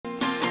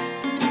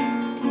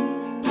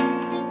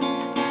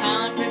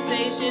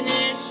attention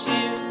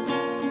issues,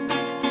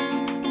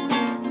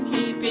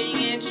 keeping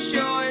it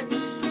short,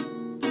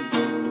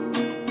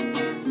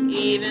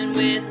 even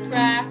with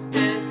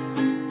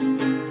practice,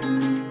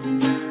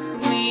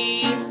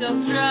 we still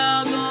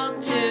struggle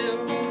to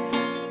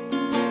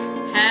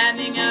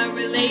having a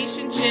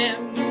relationship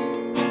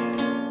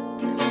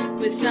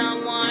with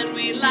someone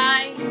we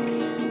like,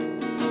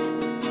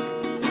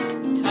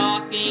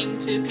 talking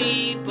to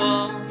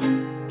people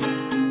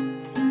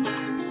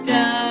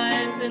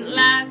doesn't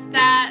last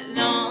that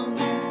long,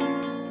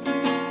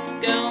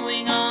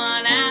 going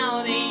on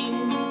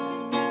outings,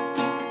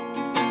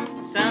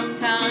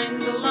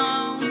 sometimes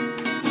alone,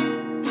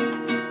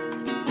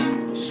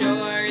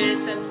 sure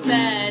is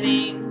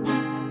upsetting,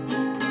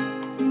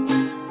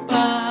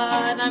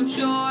 but I'm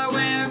sure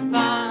we're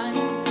fine,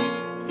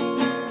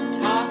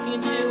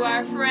 talking to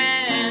our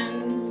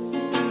friends,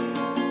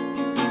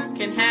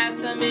 can have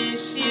some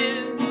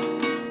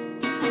issues,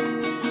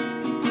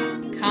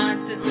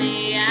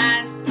 constantly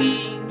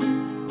asking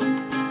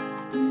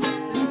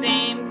the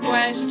same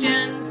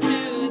questions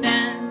to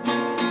them.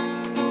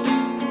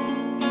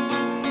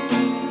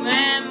 Who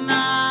am I?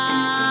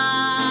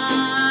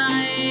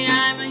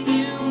 I'm a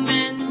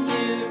human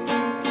too.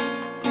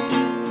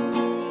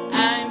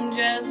 I'm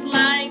just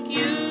like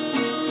you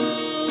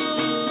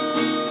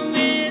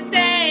with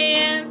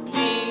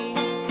ASD.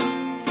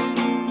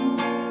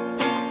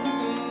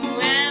 Who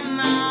am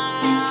I?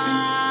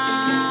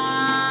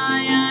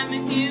 I'm a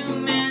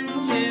human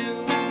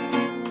too.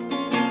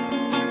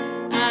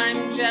 I'm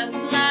just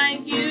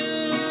like you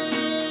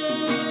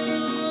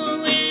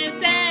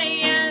with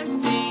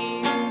ASD.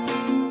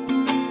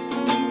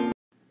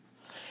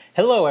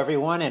 Hello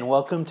everyone, and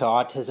welcome to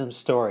Autism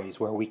Stories,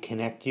 where we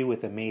connect you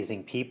with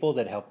amazing people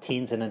that help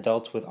teens and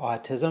adults with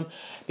autism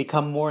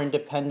become more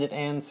independent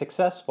and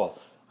successful.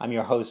 I'm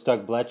your host,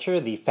 Doug Bletcher,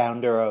 the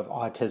founder of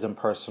Autism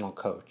Personal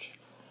Coach.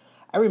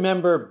 I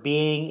remember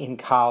being in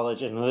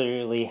college and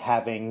literally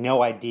having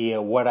no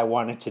idea what I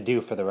wanted to do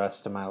for the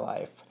rest of my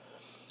life.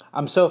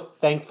 I'm so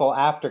thankful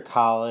after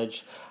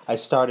college I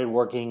started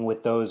working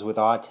with those with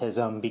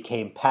autism,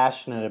 became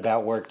passionate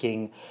about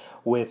working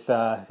with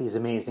these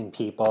amazing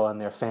people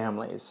and their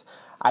families.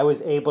 I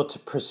was able to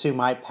pursue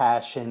my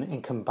passion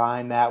and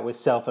combine that with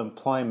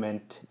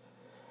self-employment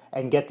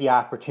and get the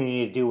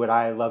opportunity to do what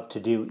I love to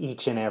do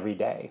each and every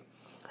day.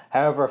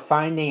 However,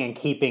 finding and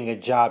keeping a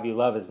job you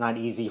love is not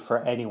easy for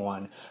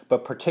anyone,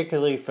 but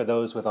particularly for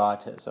those with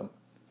autism.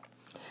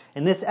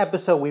 In this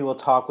episode, we will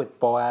talk with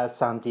Boaz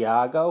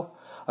Santiago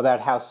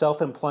about how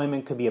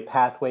self-employment could be a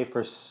pathway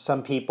for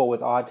some people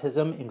with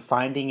autism in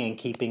finding and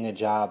keeping a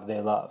job they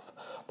love.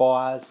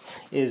 Boaz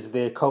is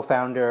the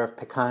co-founder of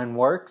Pecan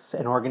Works,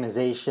 an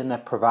organization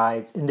that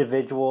provides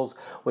individuals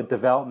with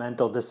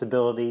developmental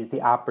disabilities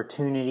the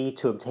opportunity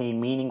to obtain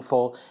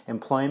meaningful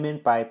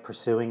employment by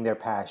pursuing their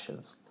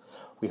passions.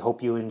 We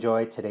hope you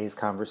enjoy today's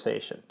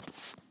conversation.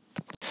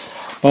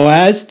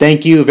 Boaz,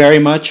 thank you very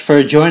much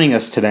for joining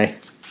us today.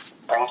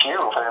 Thank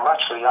you very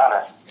much for the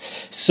honor.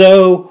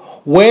 So,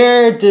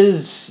 where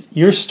does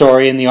your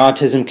story in the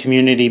autism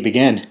community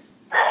begin?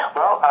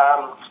 Well,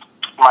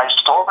 my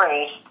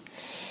story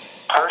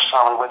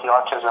personally with the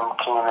autism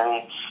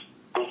community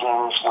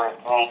begins with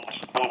me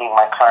meeting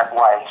my current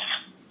wife.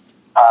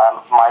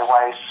 My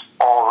wife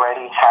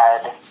already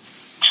had 2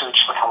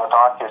 children with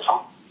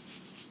autism,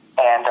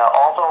 and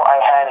although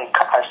I had a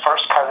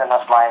first cousin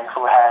of mine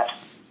who had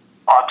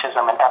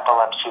autism and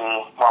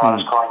epilepsy while I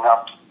was growing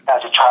up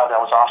as a child, I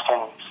was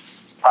often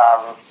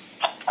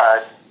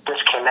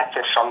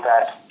disconnected from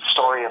that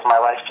story of my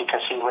life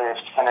because he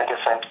lived in a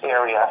different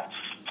area,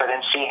 so I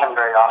didn't see him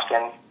very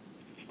often.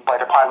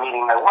 But upon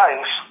meeting my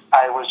wife,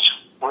 I was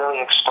really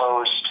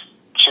exposed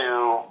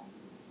to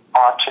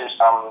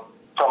autism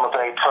from a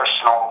very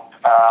personal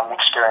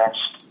experience.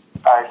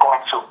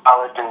 Going through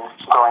college and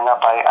growing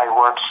up, I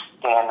worked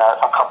in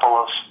a couple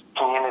of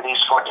communities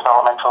for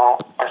developmental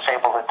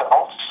disabled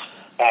adults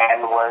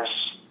and was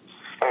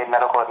a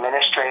medical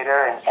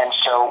administrator, and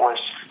so was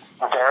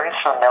very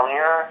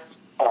familiar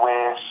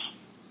with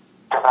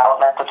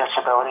developmental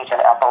disabilities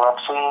and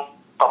epilepsy,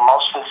 but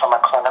mostly from a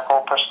clinical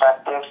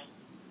perspective,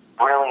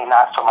 really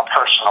not from a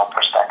personal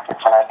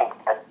perspective. And I think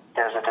that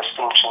there's a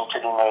distinction to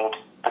be made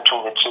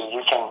between the two.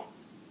 You can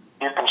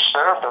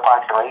serve the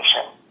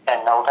population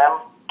and know them,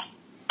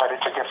 but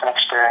it's a different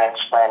experience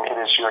when it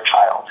is your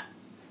child.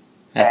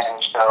 Yes.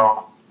 And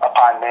so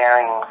upon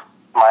marrying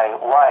my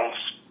wife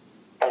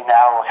and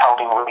now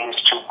helping raise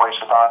 2 boys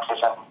with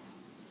autism,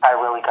 I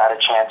really got a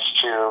chance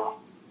to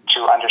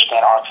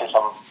understand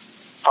autism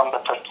from the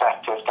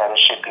perspective that it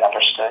should be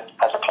understood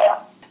as a parent.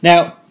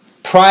 Now,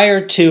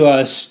 prior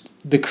to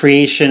the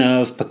creation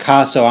of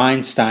Picasso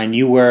Einstein,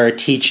 you were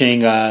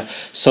teaching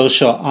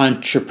social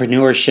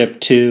entrepreneurship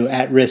to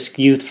at-risk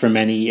youth for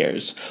many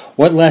years.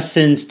 What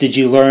lessons did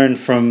you learn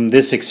from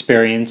this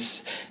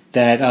experience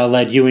that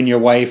led you and your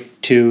wife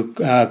to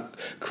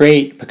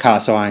create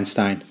Picasso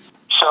Einstein?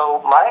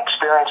 So my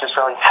experience is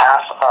really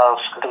half of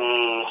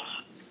the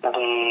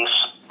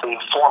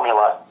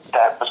formula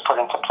that was put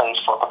into place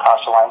for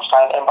Picasso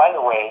Einstein. And by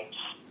the way,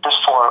 just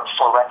for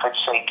record's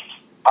sake,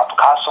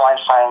 Picasso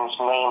Einstein's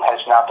name has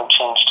now been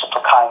changed to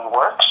Pekine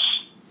Works,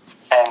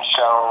 and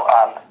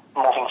so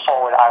moving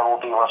forward, I will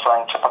be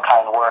referring to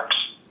Pekine Works.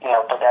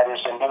 But that is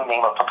the new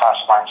name of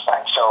Picasso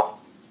Einstein. So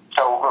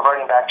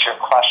reverting back to your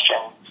question,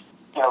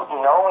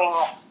 knowing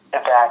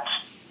that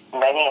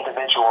many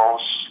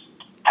individuals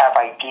have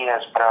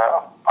ideas but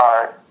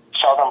are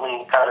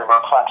seldomly got a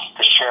request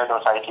to share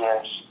those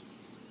ideas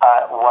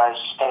was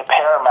a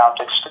paramount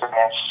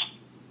experience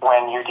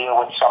when you deal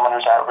with someone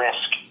who's at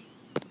risk,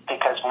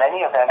 because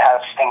many of them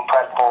have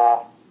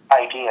incredible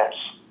ideas,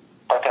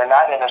 but they're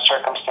not in a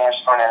circumstance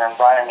or in an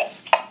environment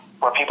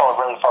where people are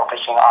really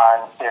focusing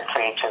on their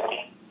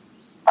creativity.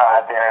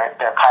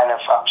 They're kind of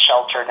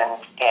sheltered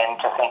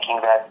into thinking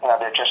that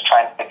they're just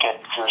trying to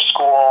get through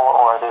school,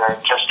 or they're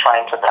just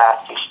trying to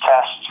pass these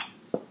tests.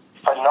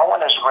 But no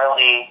one is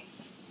really,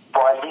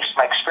 well, at least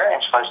my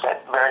experience was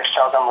that very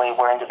seldomly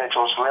were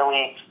individuals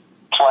really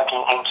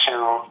plugging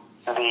into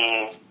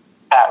the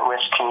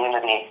at-risk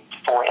community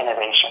for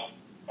innovation.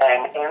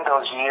 And in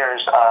those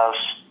years of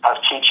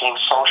teaching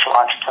social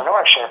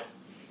entrepreneurship,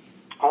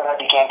 what I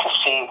began to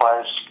see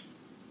was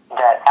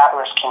that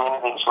at-risk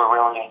communities were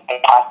really a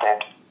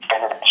hotbed for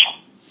innovation.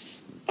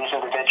 These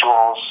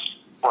individuals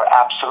were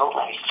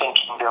absolutely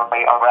thinking their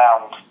way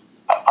around,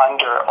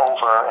 under,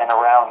 over, and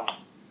around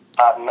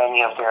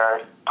many of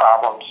their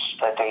problems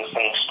that they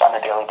faced on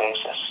a daily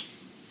basis.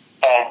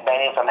 And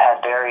many of them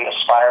had very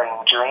aspiring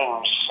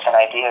dreams and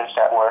ideas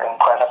that were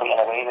incredibly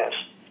innovative.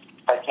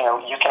 But,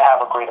 you can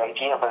have a great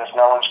idea, but if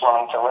no one's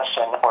willing to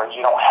listen, or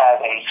you don't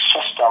have a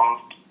system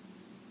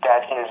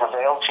that is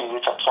available to you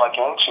to plug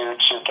into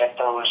to get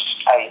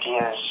those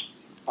ideas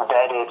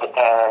vetted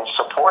and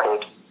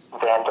supported,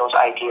 then those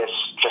ideas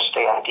just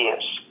stay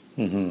ideas.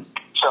 Mm-hmm.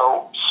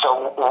 So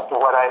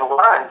what I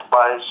learned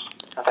was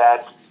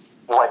that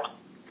what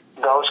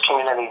those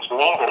communities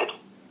needed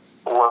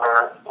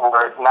were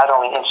not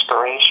only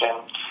inspiration,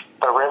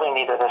 but really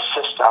needed a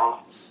system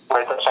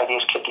where those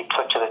ideas could be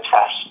put to the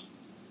test,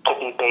 could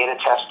be beta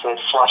tested,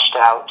 flushed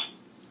out,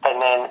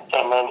 and then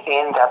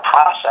in that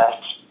process,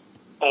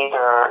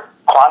 either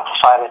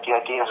quantify that the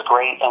idea is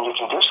great and you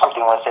can do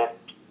something with it,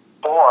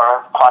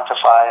 or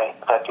quantify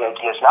that the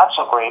idea is not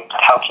so great, but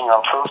how can you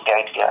improve the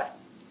idea?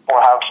 Or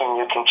how can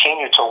you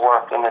continue to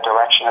work in the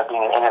direction of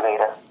being an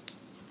innovator?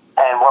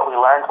 And what we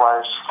learned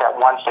was that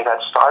once they got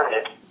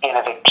started,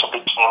 innovation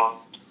became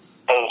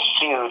a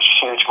huge,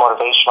 huge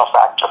motivational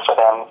factor for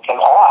them in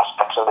all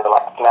aspects of their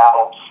life.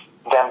 Now,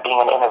 them being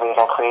an innovator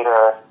and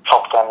creator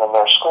helped them in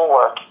their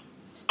schoolwork,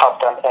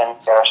 helped them in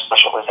their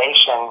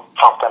socialization,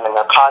 helped them in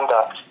their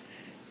conduct,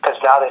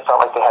 because now they felt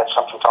like they had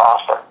something to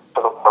offer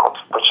to the world,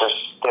 which is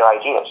their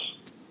ideas.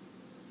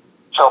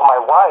 So my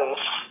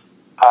wife,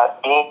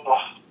 being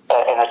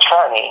an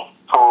attorney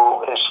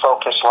who is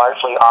focused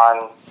largely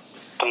on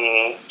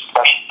the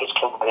special needs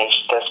communities,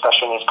 the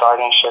special needs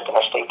guardianship and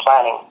estate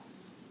planning,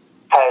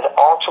 had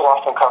all too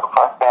often come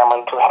across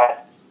families who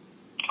had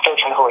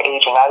children who were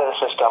aging out of the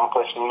system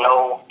with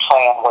no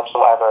plan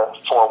whatsoever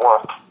for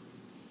work.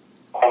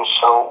 And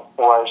so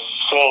was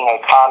seeing a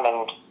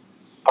common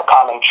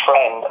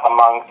trend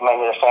among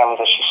many of the families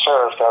that she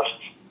served of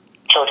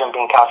children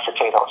being couch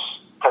potatoes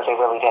because they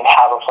really didn't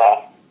have a plan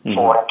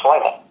for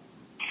employment.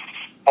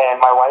 And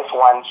my wife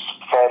once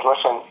said,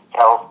 listen,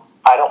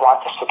 I don't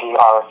want this to be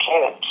our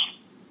kids,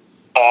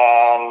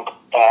 and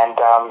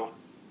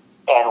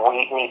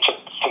we need to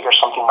figure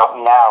something out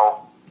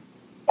now.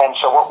 And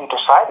so what we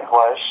decided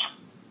was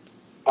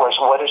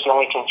what is the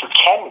only thing you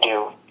can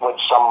do with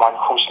someone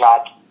who's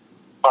not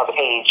of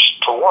age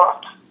to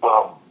work?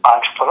 Well,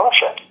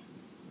 entrepreneurship.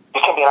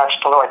 You can be an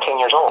entrepreneur at 10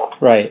 years old.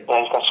 Right.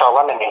 And you can sell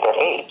lemonade at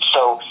 8.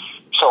 So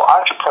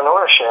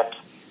entrepreneurship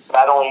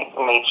not only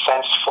made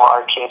sense for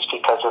our kids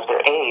because of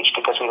their age,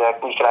 because we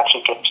could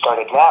actually get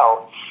started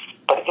now,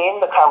 but in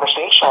the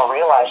conversation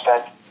we realized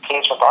that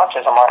kids with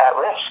autism are at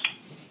risk.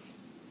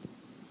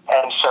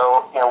 And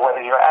so,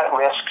 whether you're at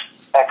risk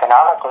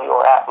economically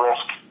or at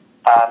risk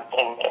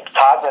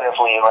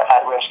cognitively or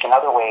at risk in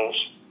other ways,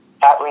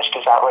 at risk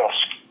is at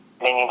risk,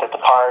 meaning that the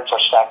cards are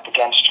stacked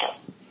against you.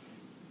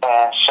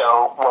 And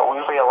so what we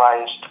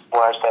realized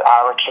was that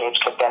our kids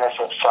could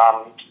benefit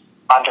from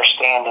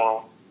understanding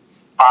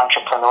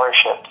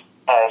entrepreneurship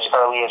as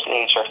early as the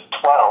age of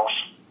 12.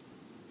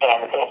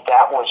 And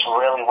that was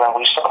really when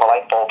we saw the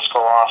light bulbs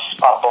go off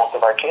on both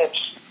of our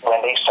kids,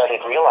 when they started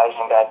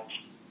realizing that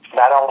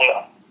not only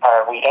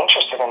are we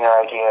interested in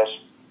their ideas,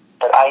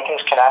 but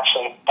ideas can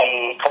actually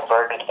be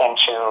converted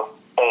into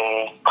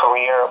a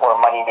career or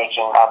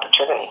money-making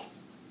opportunity.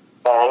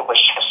 And it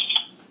was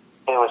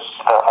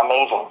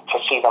amazing to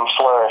see them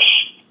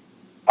flourish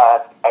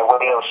by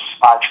way of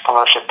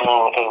entrepreneurship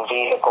being a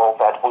vehicle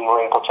that we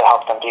were able to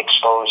help them be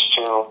exposed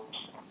to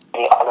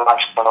the other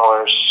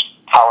entrepreneurs,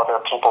 how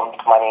other people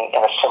make money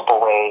in a simple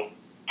way,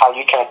 how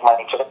you can make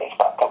money today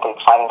by simply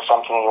finding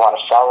something you want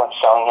to sell and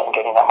selling it and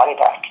getting that money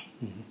back.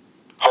 Mm-hmm.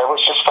 So it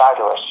was just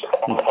fabulous.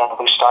 And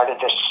we started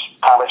this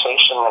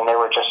conversation when they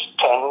were just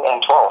 10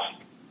 and 12.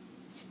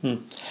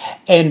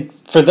 And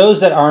for those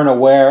that aren't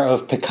aware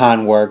of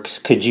Pecan Works,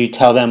 could you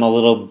tell them a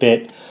little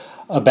bit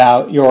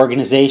about your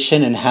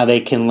organization and how they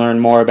can learn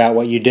more about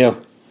what you do?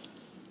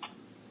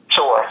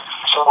 Sure.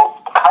 So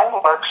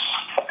Kindworks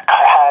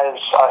has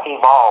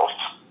evolved.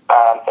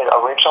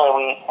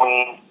 Originally,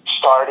 we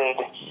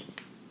started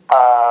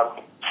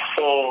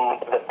seeing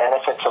the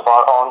benefits of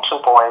our own two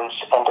boys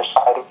and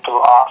decided to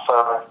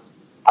offer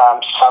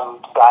some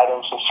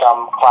guidance and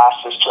some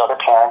classes to other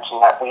parents,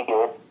 and that we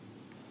did.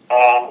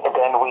 And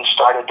then we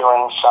started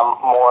doing some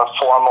more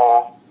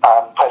formal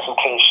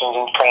presentations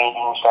and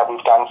trainings that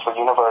we've done for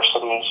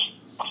universities.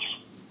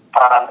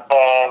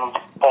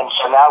 And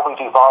so now we've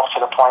evolved to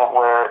the point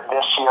where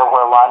this year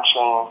we're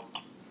launching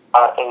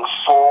a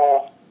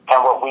full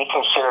and what we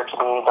consider to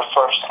be the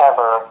first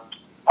ever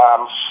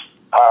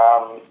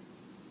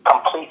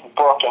complete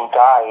book and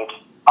guide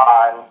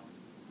on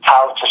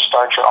how to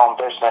start your own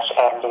business.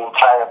 And the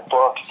entire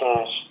book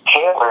is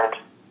tailored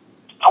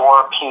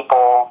for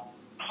people,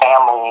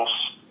 families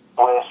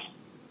with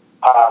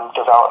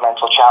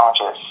developmental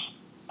challenges.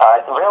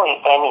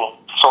 Really any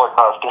sort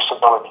of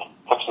disability,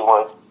 if you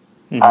would.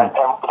 Mm-hmm. And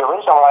the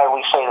reason why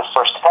we say the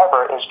first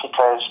ever is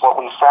because what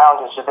we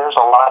found is that there's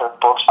a lot of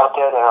books out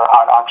there that are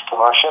on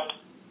entrepreneurship,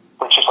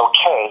 which is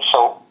okay.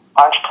 So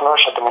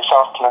entrepreneurship in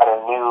itself is not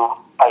a new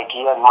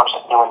idea, nor is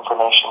it new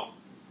information.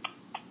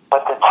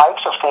 But the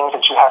types of things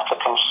that you have to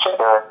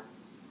consider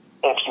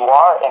if you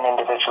are an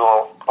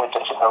individual with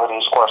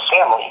disabilities or a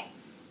family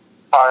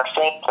are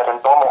things that a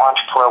normal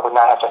entrepreneur would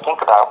not have to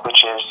think about,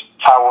 which is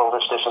how will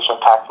this business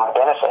impact my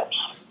benefits?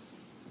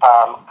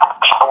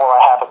 How will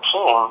I have a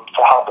team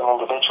to help an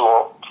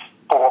individual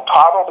who will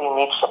probably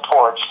need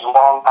support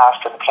long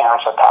after the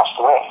parents have passed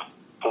away?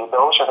 Okay,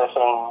 those are the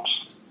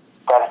things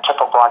that a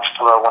typical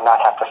entrepreneur will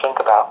not have to think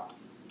about.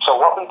 So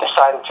what we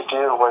decided to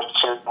do was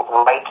to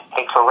write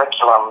a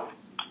curriculum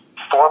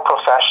for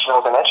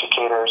professionals and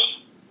educators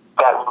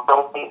that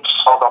really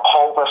saw the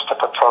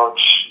holistic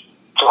approach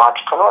to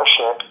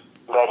entrepreneurship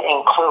that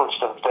includes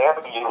the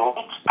very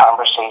unique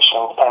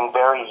conversations and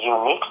very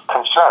unique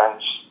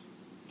concerns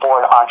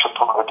for an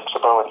entrepreneur with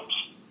disabilities.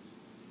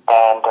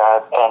 And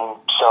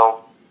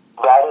so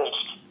that is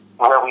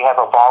where we have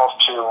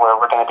evolved to, where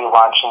we're going to be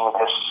launching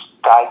this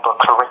guidebook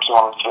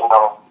curriculum, if you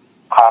will.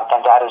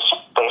 And that is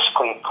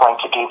basically going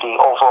to be the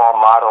overall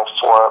model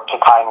for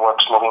Pecan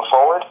Works moving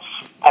forward.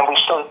 And we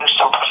still do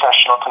some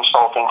professional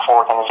consulting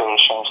for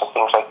organizations and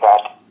things like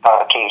that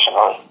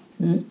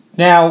occasionally.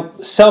 Now,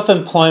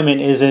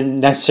 self-employment isn't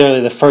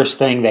necessarily the first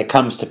thing that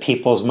comes to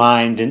people's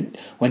mind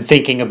when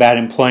thinking about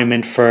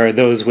employment for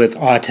those with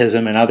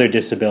autism and other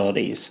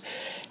disabilities.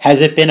 Has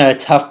it been a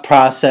tough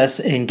process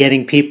in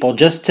getting people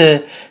just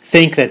to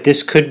think that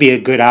this could be a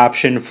good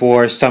option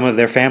for some of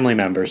their family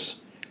members?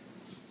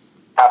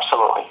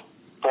 Absolutely.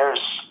 There's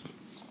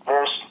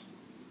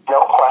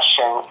no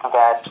question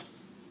that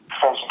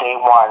since day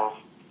one,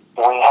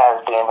 we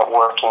have been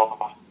working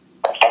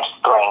against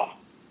the grain.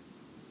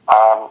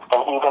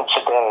 And even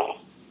today,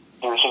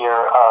 you hear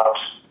of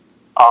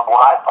a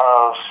lot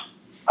of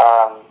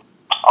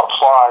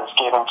applause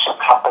given to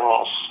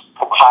companies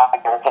who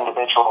hire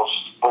individuals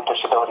with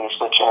disabilities,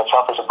 which in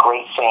itself is a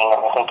great thing,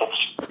 and I think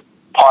it's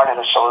part of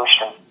the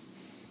solution.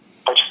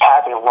 But you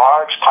have a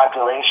large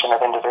population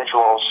of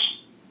individuals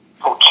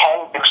who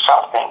can do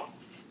something,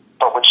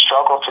 but would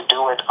struggle to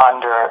do it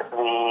under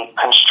the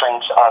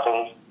constraints of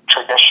a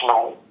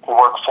traditional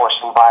workforce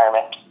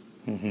environment.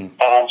 Mm-hmm.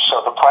 And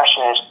so the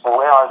question is,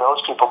 where are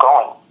those people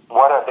going?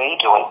 What are they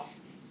doing?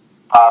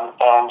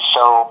 And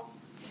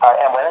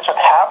what ends up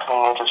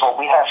happening is what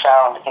we have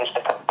found is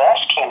that the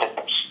best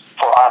candidates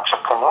for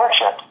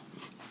entrepreneurship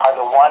are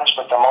the ones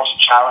with the most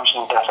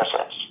challenging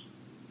deficits.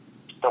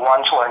 The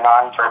ones who are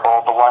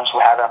nonverbal, the ones who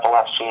have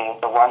epilepsy,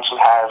 the ones who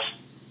have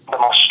the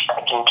most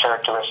striking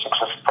characteristics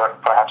of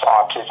perhaps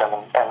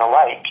autism and the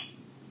like.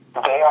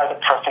 They are the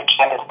perfect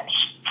candidates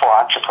for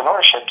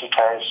entrepreneurship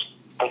because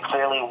they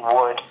clearly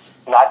would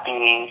not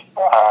be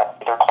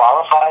either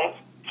qualified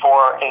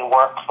for a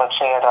work, let's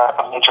say, at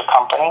a major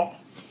company,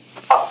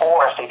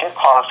 or if they did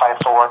qualify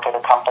for work at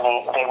a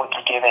company, they would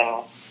be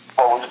given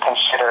what we would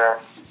consider,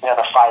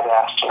 the 5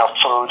 F's,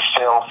 food,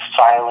 filth,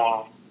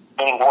 filing,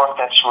 meaning work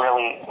that's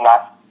really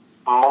not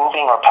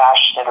moving or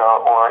passionate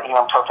or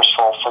even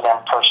purposeful for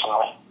them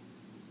personally.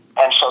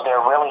 And so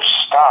they're really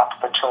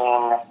stuck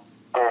between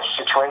this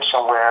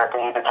situation where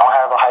they either don't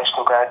have a high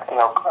school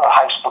a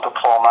high school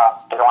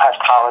diploma, they don't have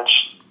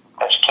college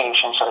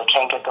education, so they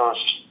can't get those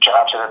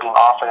jobs that are being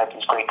offered at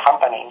these great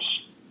companies.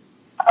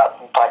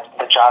 But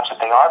the jobs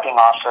that they are being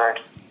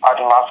offered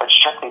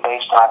strictly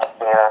based on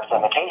their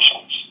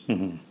limitations.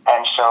 Mm-hmm.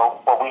 And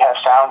so what we have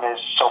found is,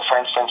 for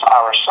instance,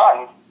 our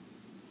son,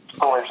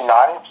 who is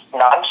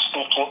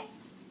non-speaking,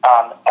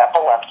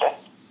 epileptic,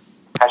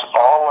 has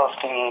all of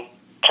the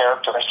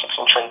characteristics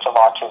and traits of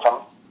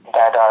autism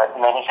that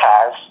many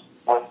have,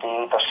 with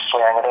the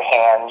flaring of the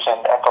hands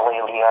and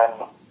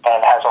echolalia,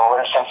 and has all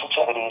of the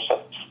sensitivities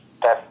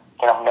that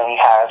many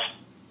have.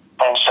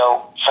 And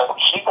so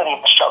he would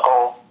even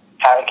struggle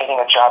getting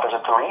a job as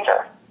a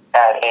greeter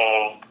at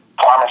a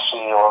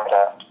pharmacy or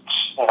at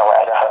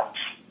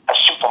a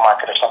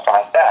supermarket or something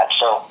like that.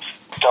 So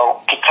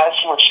because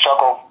he would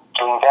struggle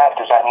doing that,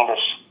 does that mean that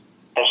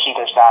he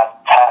does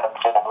not have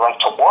the right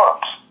to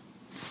work?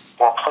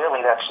 Well,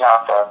 clearly that's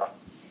not the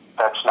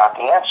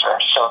answer.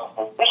 So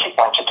what is he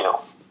going to do?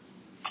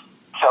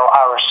 So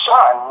our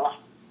son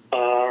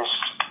is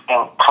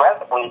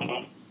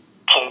incredibly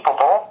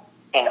capable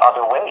in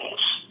other ways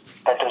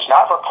that does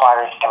not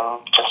require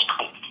him to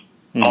speak.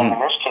 Mm-hmm. And in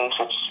this case,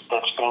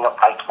 it's being a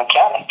bike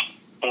mechanic.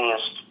 He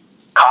is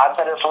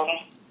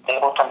cognitively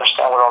able to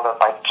understand what all the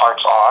bike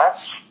parts are.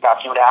 Now,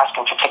 if you would ask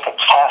him to take a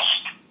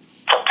test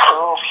to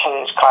prove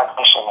his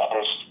cognition,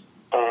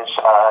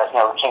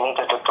 he needs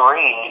a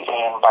degree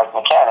in bike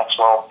mechanics,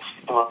 well,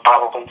 he would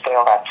probably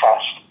fail that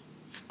test.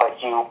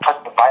 But you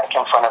put the bike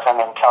in front of him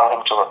and tell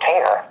him to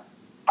repair,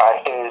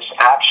 his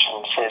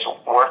actions, his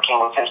working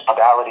with his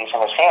modalities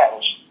in his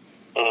hands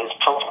is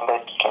proving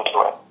that he can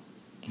do it.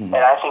 Mm-hmm.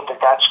 And I think that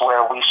that's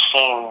where we've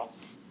seen,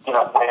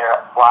 where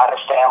a lot of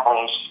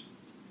families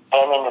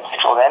and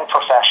individuals and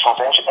professionals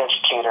and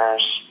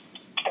educators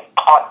get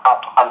caught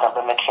up on the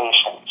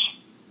limitations.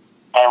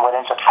 And what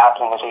ends up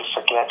happening is they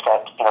forget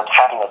that,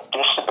 having a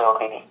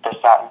disability does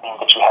not mean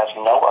that you have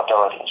no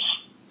abilities.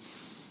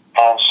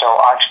 And so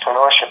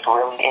entrepreneurship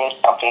really is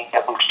something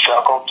that we've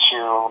struggled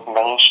to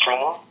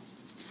mainstream.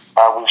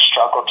 We've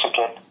struggled to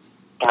get,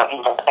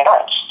 even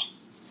parents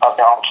of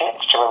their own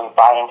kids to really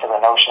buy into the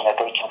notion that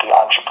they can be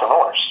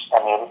entrepreneurs.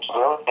 I mean, it's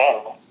really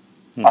been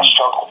a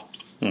struggle.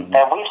 Mm-hmm.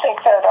 And we think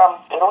that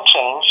it'll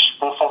change.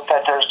 We think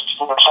that there's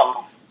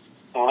some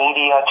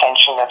media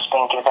attention that's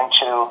being given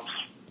to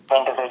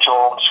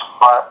individuals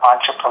who are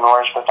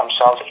entrepreneurs with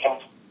themselves.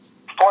 And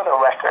for the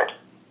record,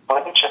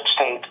 let me just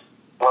state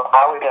what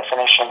our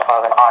definition of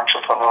an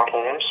entrepreneur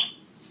is,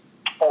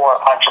 or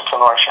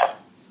entrepreneurship.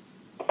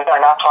 We are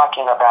not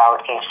talking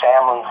about a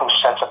family who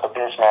sets up a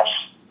business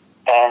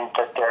and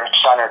that their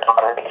son or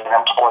daughter is an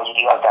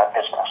employee of that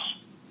business.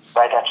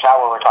 Right? That's not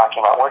what we're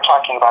talking about. We're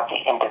talking about the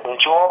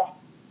individual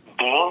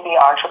being the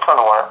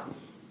entrepreneur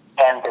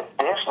and the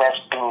business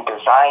being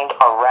designed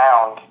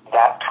around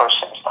that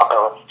person's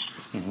abilities.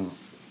 Mm-hmm.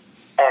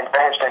 And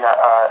there has been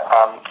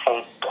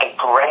a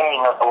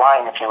graying of the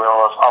line, if you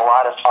will, of a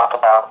lot of talk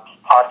about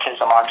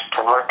autism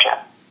entrepreneurship.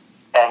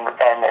 And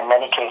in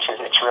many cases,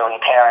 it's really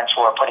parents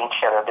who are putting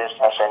together a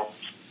business and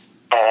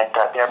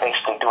they're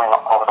basically doing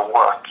all of the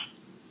work.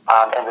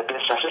 And the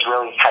business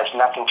really has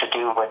nothing to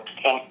do with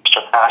interests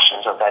or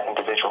passions of that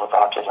individual with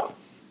autism.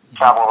 It's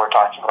not what we're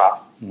talking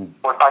about. Mm-hmm.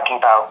 We're talking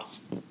about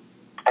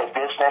a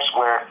business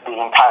where the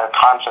entire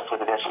concept of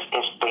the business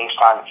is based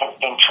on an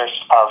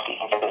interest of the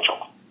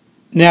individual.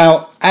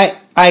 Now,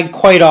 I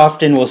quite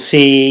often will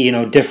see,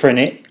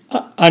 different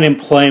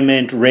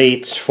unemployment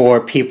rates for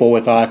people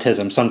with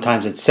autism.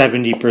 Sometimes it's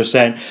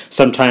 70%,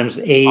 sometimes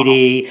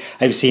 80%,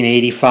 I've seen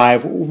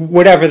 85%,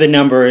 whatever the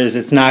number is,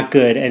 it's not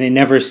good, and it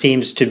never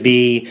seems to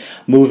be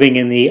moving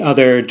in the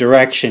other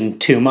direction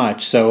too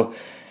much. So,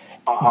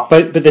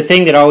 but the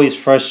thing that always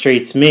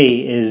frustrates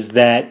me is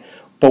that,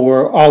 but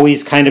we're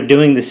always kind of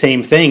doing the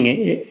same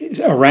thing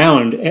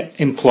around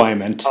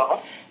employment,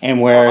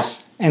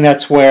 and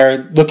that's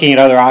where looking at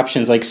other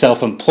options like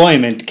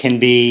self-employment can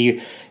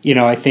be.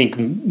 I think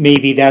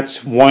maybe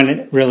that's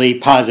one really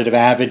positive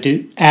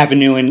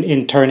avenue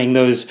in turning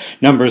those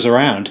numbers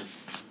around.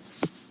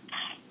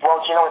 Well,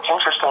 what's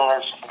interesting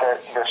is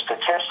the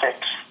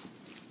statistics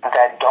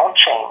that don't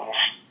change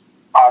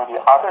on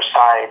the other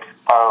side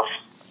of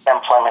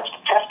employment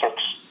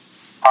statistics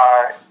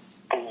are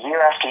the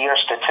year after year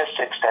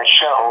statistics that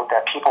show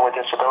that people with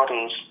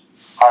disabilities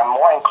are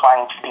more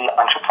inclined to be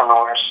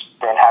entrepreneurs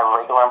than have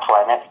regular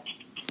employment,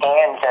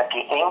 and that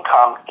the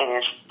income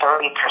is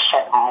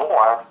 30%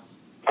 more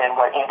than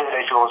what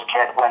individuals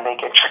get when they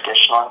get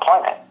traditional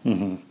employment.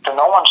 Mm-hmm. So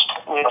no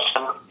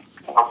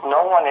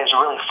one is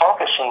really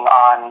focusing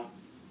on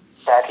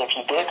that. If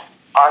you did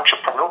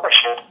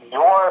entrepreneurship,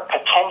 your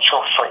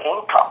potential for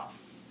income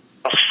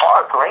is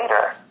far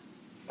greater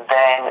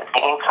than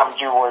the income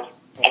you would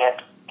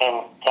get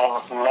in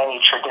many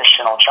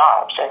traditional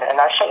jobs. And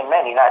I say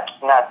many,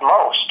 not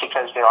most,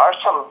 because there are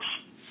some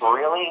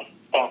really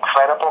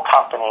incredible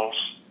companies,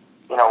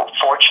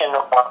 Fortune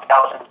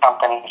 1000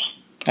 companies.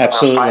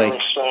 Absolutely.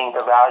 Finally seeing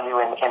the value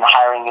in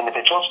hiring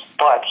individuals.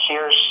 But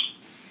here's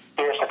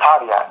the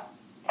caveat.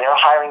 They're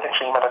hiring the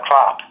cream of the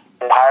crop.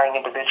 They're hiring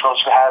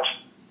individuals who have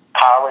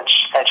college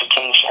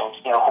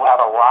educations, who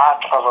have a lot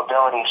of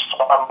abilities,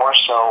 far more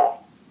so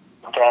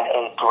than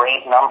a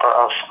great number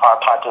of our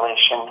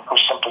population who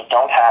simply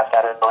don't have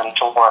that ability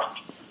to work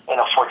in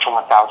a Fortune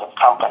 1000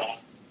 company.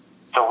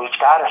 So we've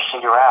got to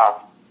figure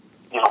out,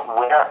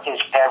 where is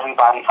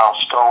everybody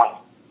else going?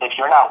 If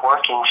you're not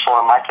working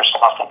for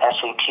Microsoft and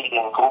SAP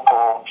and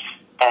Google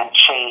and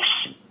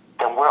Chase,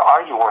 then where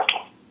are you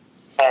working?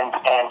 And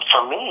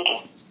for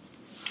me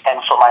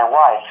and for my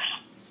wife,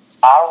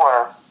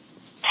 our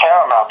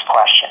paramount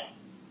question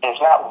is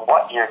not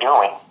what you're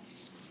doing,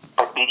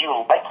 but do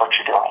you like what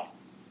you're doing?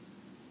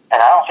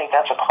 And I don't think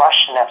that's a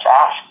question that's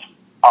asked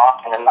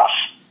often enough.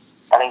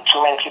 I think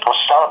too many people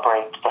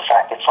celebrate the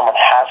fact that someone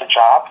has a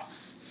job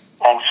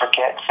and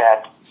forget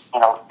that,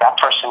 that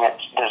person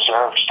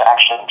deserves to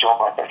actually enjoy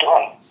what they're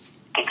doing,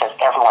 because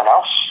everyone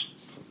else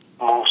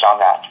moves on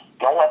that.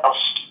 No one else,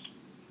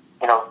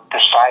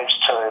 decides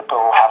to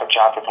go have a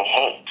job that they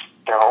hate.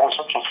 They're always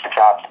looking for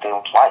jobs that they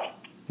would like.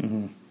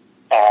 Mm-hmm.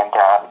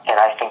 And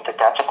I think that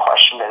that's a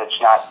question that's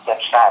not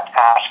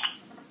asked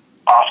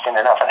often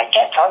enough. And I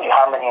can't tell you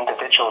how many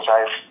individuals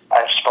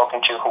I've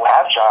spoken to who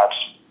have jobs,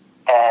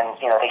 and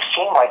they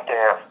seem like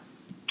they're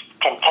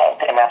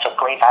content, and that's a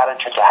great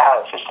attitude to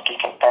have, is to be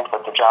content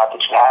with the job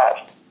that you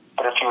have.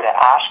 But if you were to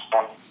ask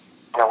them,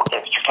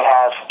 if you could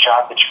have a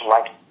job that you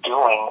like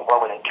doing,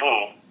 what would it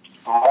be?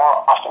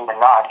 More often than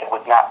not, it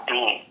would not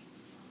be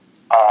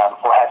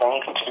or have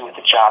anything to do with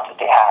the job that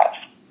they have.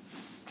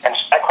 And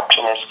so my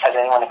question is, has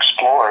anyone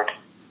explored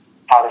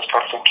how this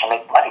person can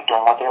make money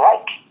doing what they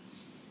like?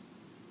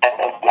 And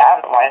if you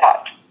haven't, why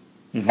not?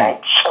 Mm-hmm.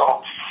 Right?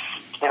 So,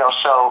 there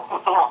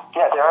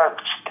are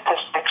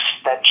statistics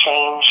that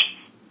change,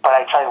 but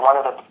I tell you, one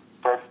of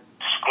the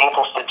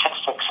stable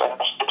statistics and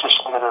statistics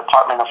in the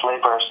Department of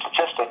Labor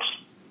Statistics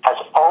has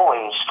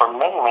always, for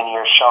many, many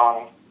years,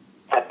 shown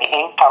that the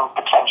income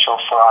potential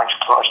for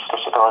entrepreneurs with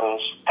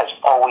disabilities has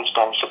always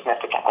been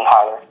significantly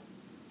higher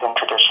than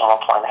traditional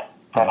employment.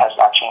 That has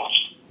not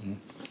changed.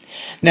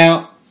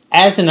 Now,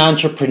 as an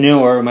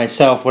entrepreneur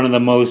myself, one of the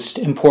most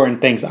important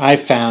things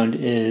I've found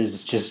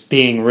is just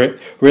being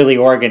really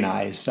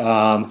organized,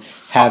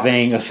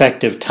 having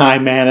effective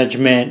time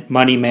management,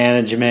 money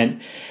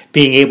management,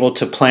 being able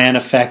to plan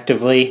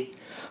effectively.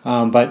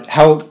 But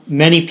how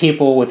many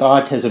people with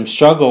autism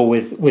struggle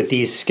with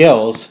these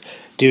skills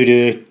due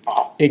to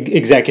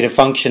executive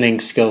functioning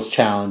skills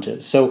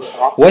challenges. So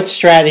what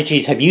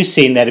strategies have you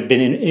seen that have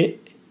been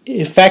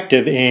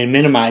effective in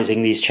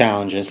minimizing these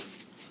challenges?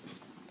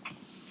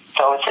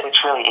 So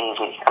it's really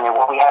easy. I mean,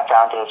 what we have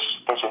found is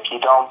if you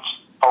don't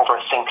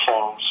overthink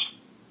things,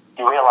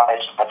 you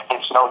realize that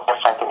it's no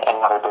different than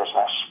any other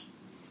business.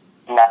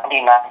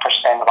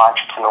 99% of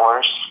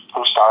entrepreneurs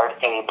who start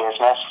a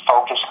business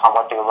focus on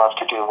what they love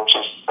to do, which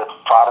is the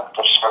product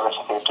or service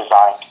that they've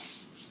designed.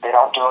 They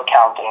don't do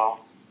accounting.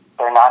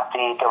 They're not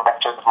the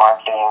director of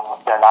marketing.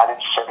 They're not in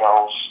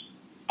sales.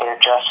 They're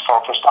just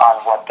focused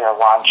on what they're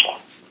launching.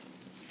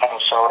 And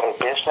so a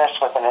business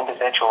with an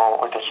individual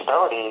with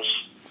disabilities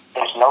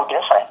is no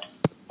different.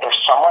 If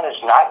someone is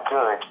not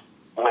good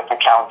with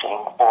accounting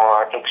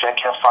or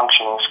executive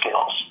functioning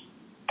skills,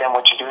 then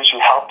what you do is you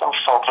help them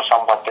focus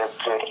on what they're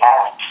good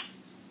at,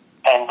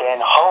 and then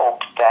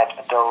hope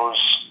that those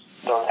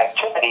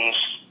activities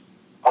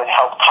would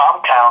help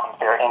compound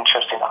their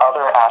interest in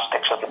other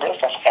aspects of the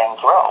business and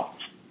grow.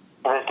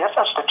 The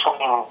difference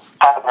between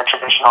having a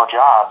traditional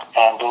job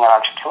and being an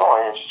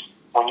entrepreneur is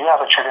when you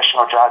have a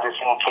traditional job, you're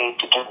getting paid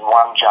to do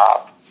one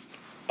job.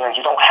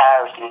 You don't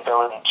have the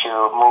ability to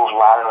move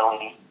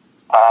laterally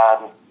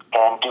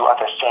and do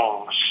other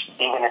things,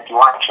 even if you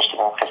are interested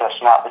in it, because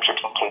that's not what you're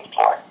getting paid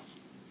for.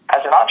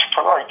 As an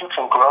entrepreneur, you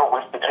can grow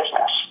with the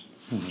business.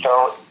 Mm-hmm.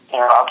 So,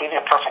 I'll give you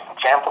a perfect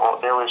example.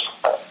 There was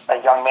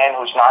a young man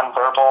who was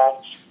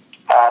nonverbal.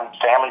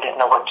 Family didn't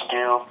know what to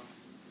do.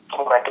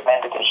 He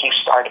recommended that he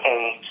start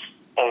a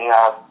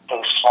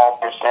small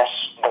business.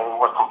 They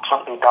were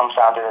completely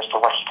dumbfounded as to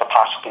what he could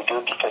possibly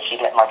do because he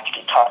didn't like to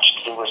be touched.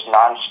 He was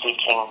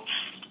non-speaking.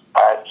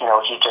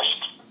 He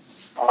just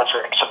was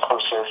very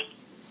exclusive.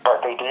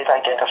 But they did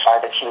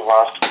identify that he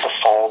loved to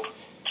fold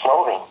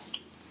clothing,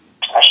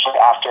 especially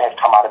after it had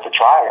come out of the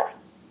dryer.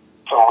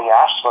 So what we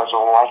asked was,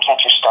 well, why can't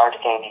you start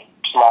a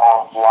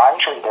small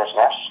laundry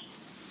business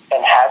and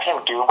have him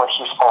do what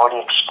he's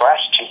already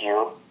expressed to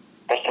you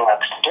that he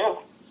likes to do,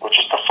 which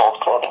is to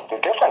fold clothing.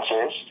 The difference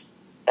is,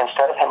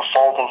 instead of him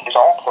folding his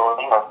own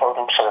clothing or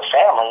clothing for the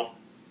family,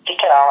 he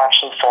can now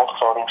actually fold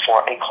clothing for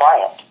a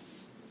client.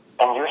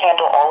 And you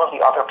handle all of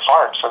the other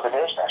parts of the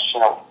business.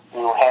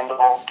 You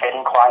handle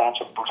getting clients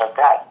and things like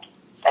that.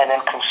 And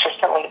then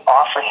consistently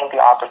offer him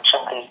the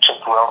opportunity to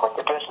grow with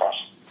the business.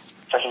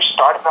 So he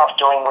started off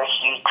doing what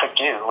he could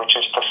do, which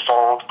is to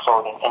fold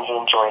clothing, and he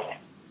enjoyed it.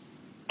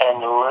 And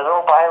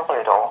little by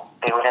little,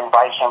 they would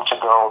invite him to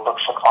go look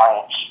for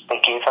clients. They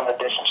gave him a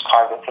business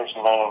card with his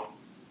name.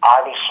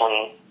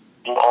 Obviously,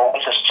 you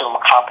always assume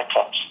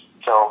competence.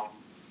 So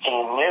he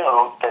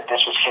knew that this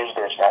was his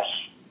business,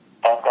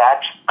 and that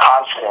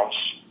confidence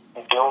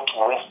built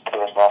with the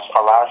business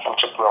allowed him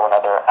to grow in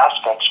other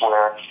aspects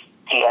where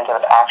he ended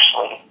up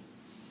actually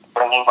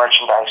bringing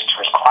merchandise to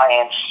his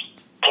clients,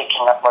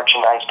 picking up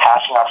merchandise,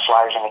 passing out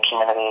flyers in the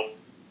community.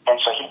 And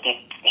so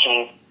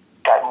he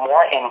got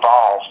more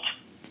involved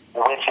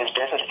with his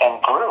business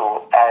and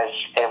grew as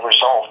a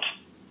result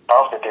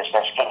of the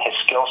business in his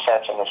skill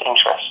sets and his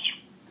interests.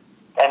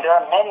 And there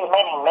are many,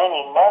 many,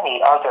 many,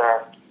 many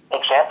other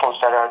examples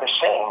that are the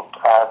same.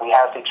 We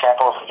have the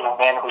example of a young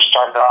man who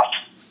started off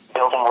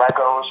building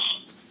Legos,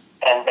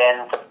 and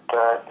then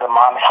the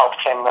mom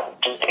helped him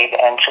do data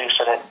entry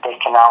so that they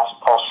can now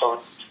also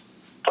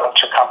go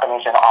to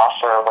companies and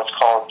offer what's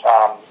called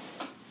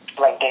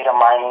like data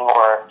mining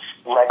or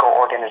Lego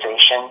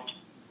organization.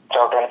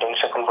 So they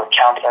basically would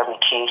count every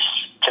piece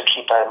to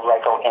keep a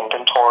Lego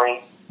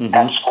inventory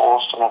at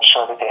schools to make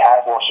sure that they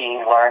have. Well, he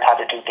learned how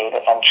to do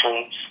data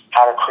entry,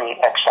 how to create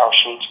Excel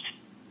sheets.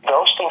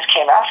 Those things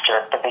came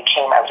after, but they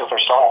came as a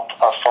result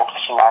of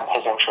focusing on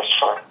his interests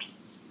first.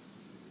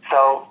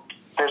 So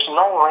there's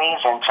no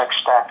reason to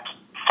expect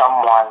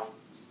someone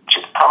to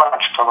become an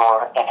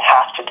entrepreneur and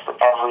have to do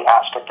every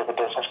aspect of the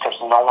business, because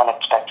no one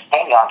expects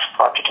any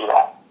entrepreneur to do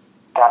that.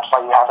 That's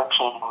why you have a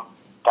team.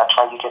 That's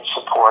why you get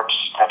support.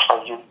 That's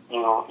why you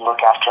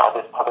look after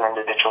other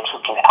individuals who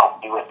can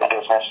help you with the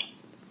business.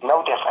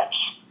 No difference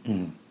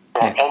than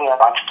any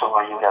other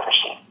entrepreneur you would ever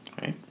see.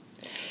 Right.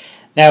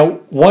 Now,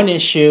 one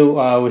issue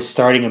with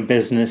starting a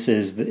business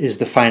is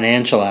the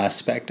financial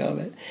aspect of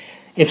it.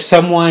 If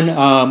someone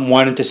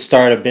wanted to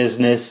start a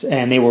business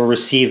and they were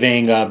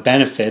receiving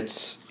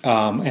benefits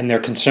and they're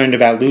concerned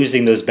about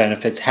losing those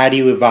benefits, how do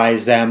you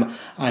advise them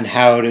on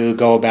how to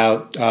go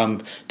about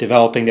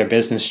developing their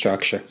business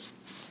structure?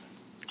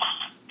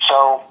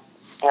 So,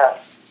 yeah,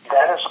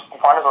 that is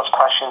one of those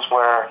questions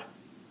where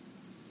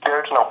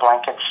there's no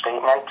blanket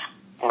statement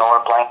nor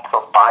a blanket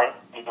reply.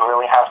 You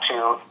really have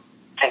to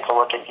take a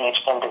look at each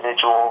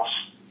individual's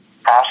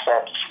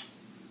assets,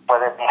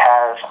 whether they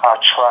have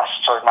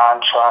trusts or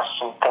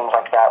non-trusts and things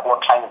like that,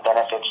 what kind of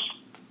benefits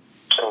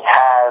they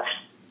have.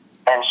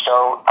 And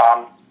so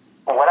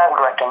what I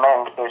would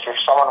recommend is if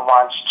someone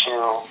wants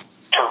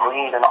to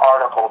read an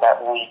article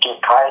that we give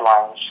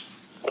guidelines,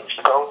 is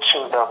to go to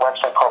the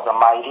website called The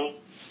Mighty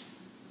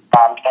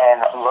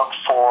and look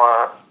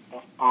for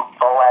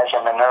Boaz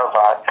and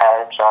Minerva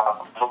as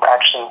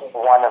actually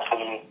one of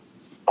we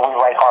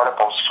write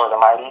articles for The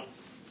Mighty.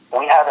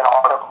 We have an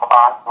article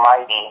on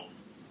Mighty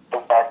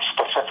that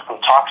specifically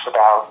talks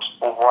about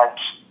what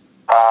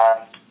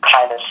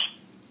kind of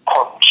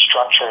corporate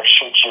structure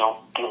should you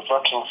be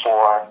looking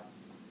for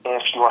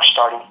if you are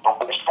starting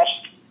a business.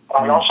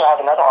 And we also have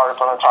another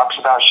article that talks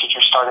about should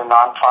you start a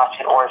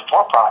nonprofit or a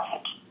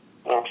for-profit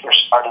if you're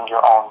starting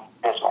your own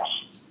business.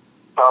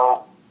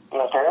 So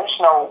there is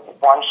no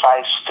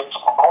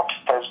one-size-fits-all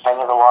because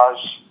many of the laws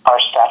are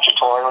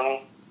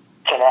statutorily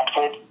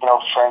connected.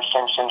 For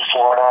instance, in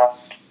Florida,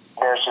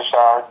 there's this,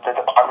 the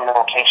Department of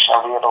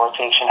Vocational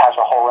Rehabilitation has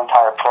a whole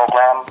entire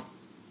program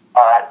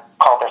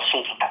called the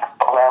CPAC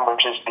program,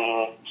 which is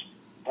the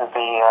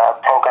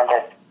program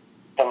that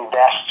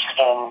invests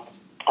in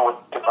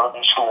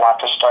those who want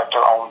to start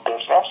their own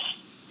business.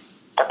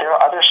 But there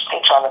are other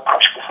states on the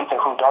country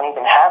who don't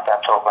even have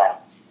that program.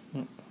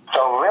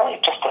 So really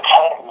it just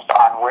depends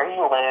on where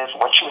you live,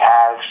 what you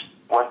have,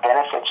 what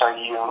benefits are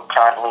you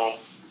currently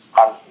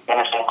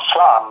benefiting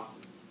from,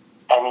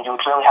 and you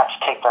would really have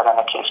to take that on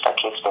a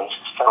case-by-case basis.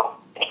 So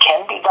it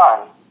can be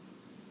done.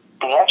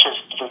 The answer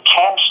is you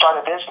can start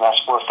a business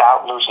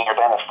without losing your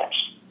benefits.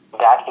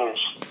 That is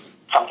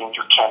something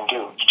you can do.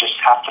 You just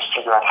have to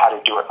figure out how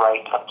to do it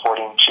right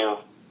according to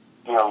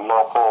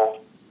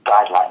local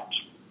guidelines.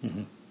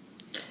 Mm-hmm.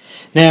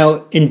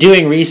 Now, in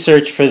doing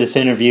research for this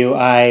interview,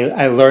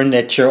 I learned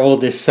that your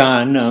oldest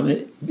son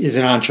is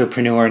an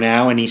entrepreneur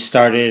now, and he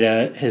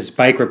started his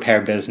bike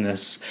repair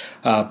business,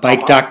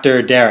 Bike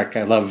Dr. Derek.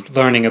 I love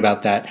learning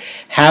about that.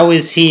 How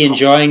is he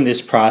enjoying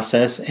this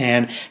process,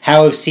 and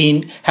how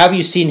have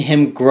you seen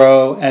him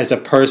grow as a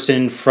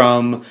person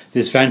from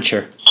this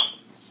venture?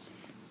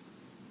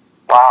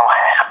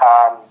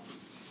 Wow.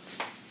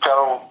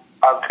 So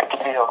I'll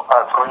give you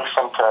a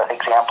recent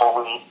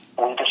example.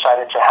 We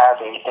decided to have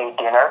a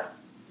dinner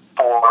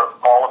for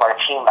all of our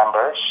team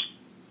members.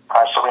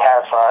 So we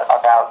have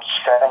about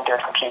 7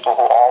 different people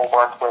who all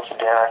work with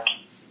Derek,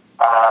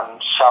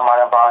 some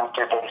on a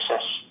volunteer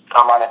basis,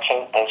 some on a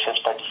paid basis,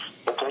 but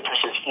the good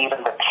news is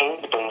even the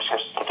paid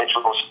basis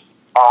individuals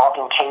are all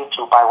being paid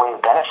through by way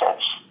of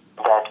benefits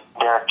that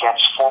Derek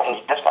gets for his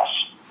business.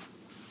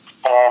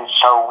 And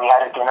so we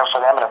had a dinner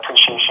for them, an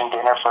appreciation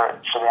dinner for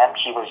them.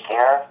 He was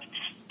there,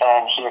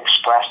 and he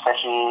expressed that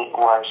he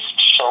was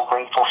so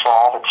grateful for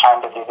all the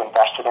time that they've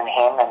invested in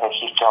him and that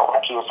he felt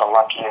like he was the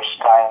luckiest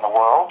guy in the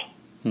world.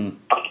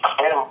 But he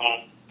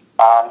clearly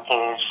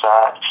is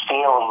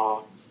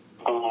feeling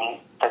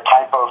the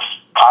type of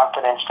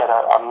confidence that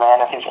a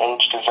man of his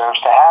age deserves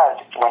to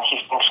have when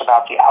he thinks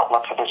about the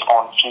outlook of his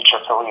own future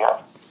career.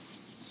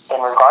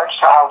 In regards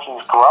to how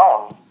he's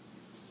grown,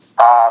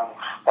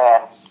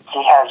 and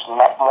he has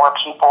met more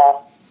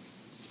people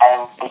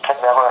and we could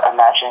never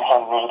imagine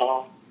him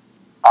meeting.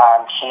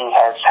 He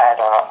has had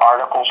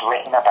articles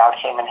written about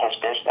him and his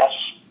business.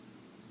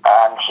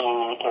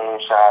 He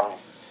is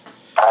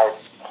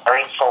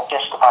very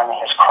focused on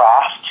his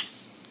craft,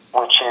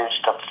 which is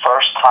the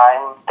first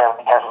time that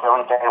we have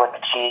really been able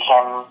to see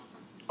him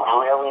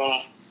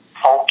really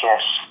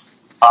focus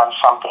on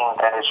something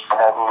that is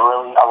going to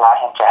really allow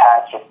him to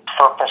have a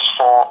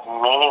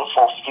purposeful,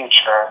 meaningful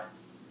future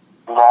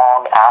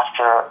long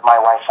after my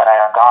wife and I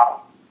are gone.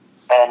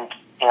 And,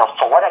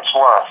 for what it's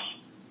worth,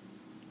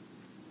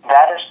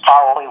 that is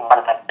probably one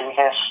of the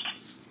biggest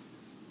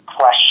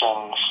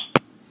questions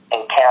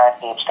a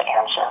parent needs to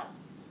answer.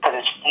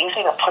 Because it's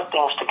easy to put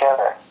things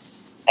together.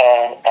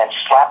 and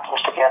slap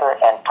things together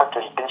and put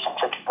this business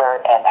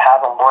together and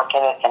have them work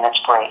in it, and it's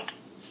great.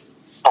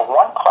 But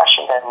one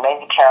question that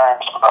many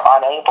parents are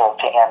unable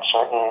to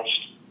answer is,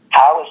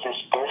 how is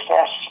this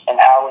business and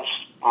how is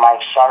my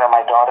son or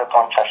my daughter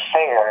going to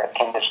fare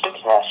in this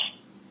business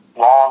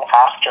long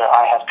after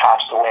I have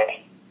passed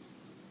away?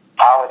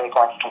 How are they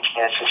going to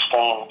continue to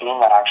sustain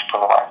being an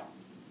entrepreneur?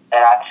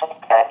 And I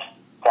think that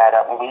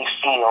we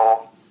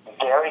feel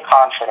very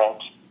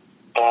confident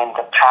in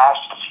the past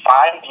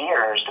 5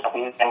 years that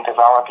we've been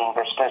developing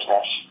this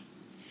business,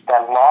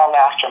 that long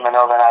after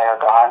Manova and I are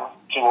gone,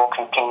 he will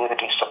continue to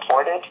be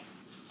supported,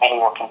 and he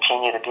will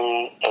continue to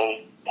be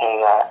a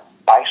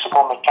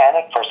bicycle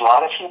mechanic for as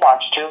long as he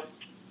wants to,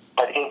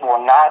 but it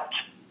will not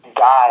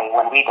die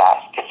when we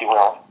die, if you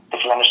will,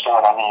 if you understand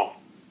what I mean.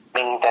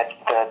 Meaning that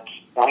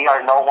we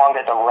are no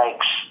longer the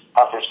legs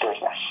of this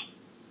business.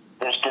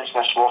 This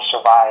business will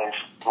survive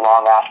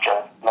long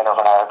after Manova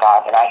and I are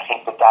gone, and I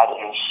think that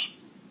is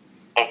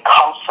a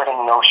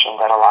comforting notion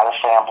that a lot of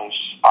families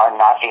are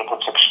not able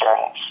to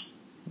experience.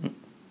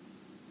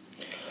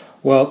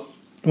 Well,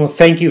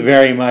 thank you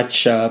very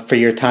much for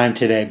your time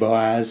today,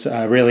 Boaz.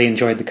 I really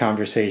enjoyed the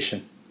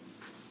conversation.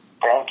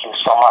 Thank you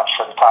so much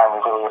for the time. We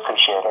really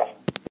appreciate it.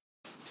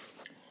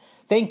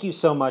 Thank you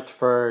so much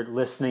for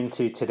listening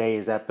to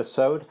today's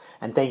episode,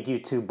 and thank you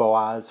to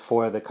Boaz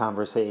for the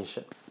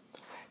conversation.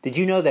 Did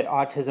you know that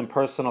Autism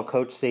Personal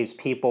Coach saves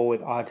people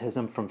with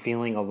autism from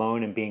feeling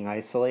alone and being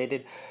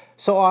isolated?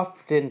 So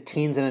often,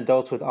 teens and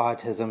adults with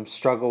autism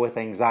struggle with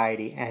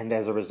anxiety and,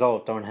 as a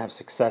result, don't have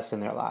success in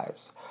their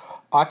lives.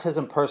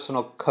 Autism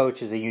Personal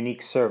Coach is a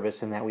unique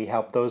service in that we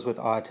help those with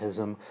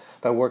autism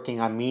by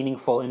working on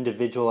meaningful,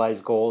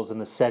 individualized goals in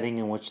the setting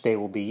in which they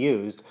will be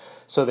used,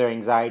 so their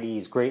anxiety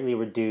is greatly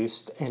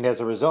reduced, and as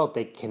a result,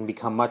 they can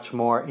become much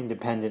more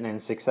independent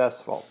and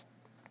successful.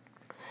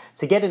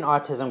 To get an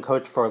autism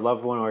coach for a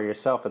loved one or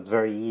yourself, it's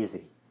very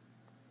easy.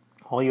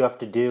 All you have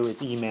to do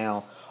is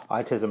email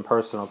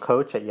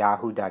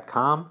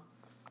autismpersonalcoach@yahoo.com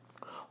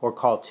or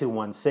call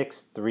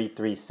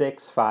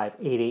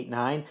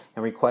 216-336-5889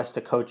 and request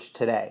a coach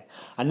today.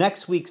 On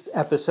next week's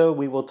episode,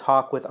 we will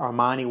talk with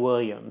Armani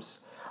Williams.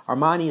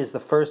 Armani is the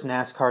first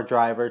NASCAR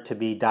driver to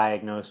be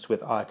diagnosed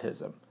with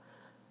autism.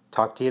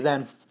 Talk to you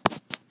then.